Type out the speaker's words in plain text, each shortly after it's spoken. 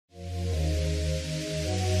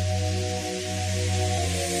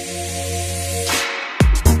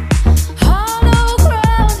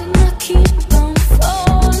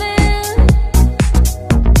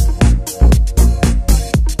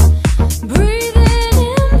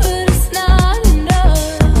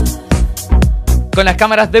con las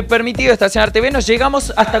cámaras de Permitido Estacionar TV nos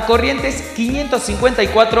llegamos hasta Corrientes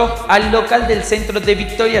 554 al local del centro de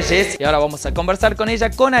Victoria JESS. Y ahora vamos a conversar con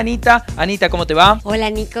ella, con Anita. Anita, ¿cómo te va?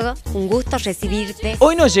 Hola Nico, un gusto recibirte.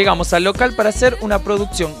 Hoy nos llegamos al local para hacer una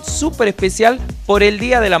producción súper especial por el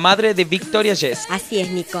Día de la Madre de Victoria JESS. Así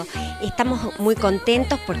es, Nico. Estamos muy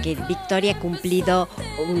contentos porque Victoria ha cumplido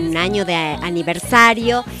un año de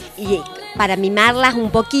aniversario y para mimarlas un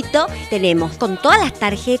poquito, tenemos con todas las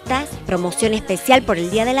tarjetas promoción especial por el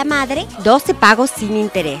Día de la Madre, 12 pagos sin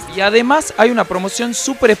interés. Y además hay una promoción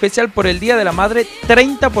súper especial por el Día de la Madre,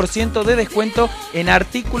 30% de descuento en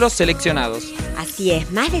artículos seleccionados. Así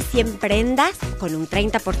es, más de 100 prendas con un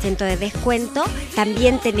 30% de descuento.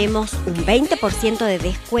 También tenemos un 20% de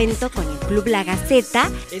descuento con el Club La Gaceta.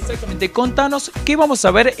 Exactamente, contanos qué vamos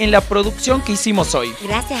a ver en la producción que hicimos hoy.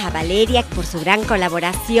 Gracias a Valeria por su gran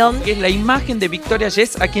colaboración. Es la imagen de Victoria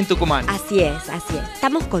JESS aquí en Tucumán. Así es, así es.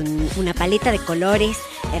 Estamos con una paleta de colores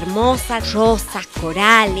hermosas, rosas,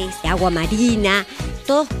 corales, agua marina,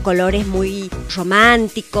 todos colores muy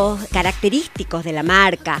románticos, característicos de la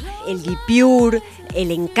marca. El guipure,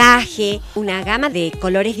 el encaje, una gama de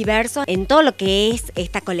colores diversos en todo lo que es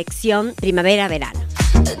esta colección primavera-verano.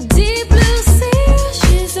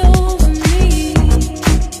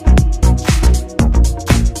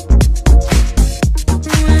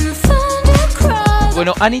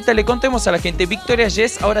 Bueno, Anita, le contemos a la gente, Victoria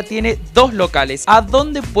JESS ahora tiene 2 locales. ¿A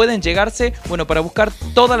dónde pueden llegarse? Bueno, para buscar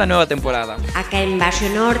toda la nueva temporada. Acá en Barrio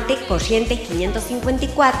Norte, Corrientes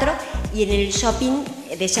 554 y en el shopping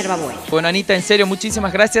de Yerbabuena. Bueno, Anita, en serio,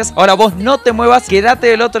 muchísimas gracias. Ahora vos no te muevas, quédate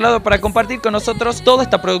del otro lado para compartir con nosotros toda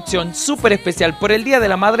esta producción súper especial por el Día de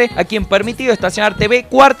la Madre aquí en Permitido Estacionar TV,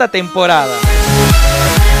 4ª temporada.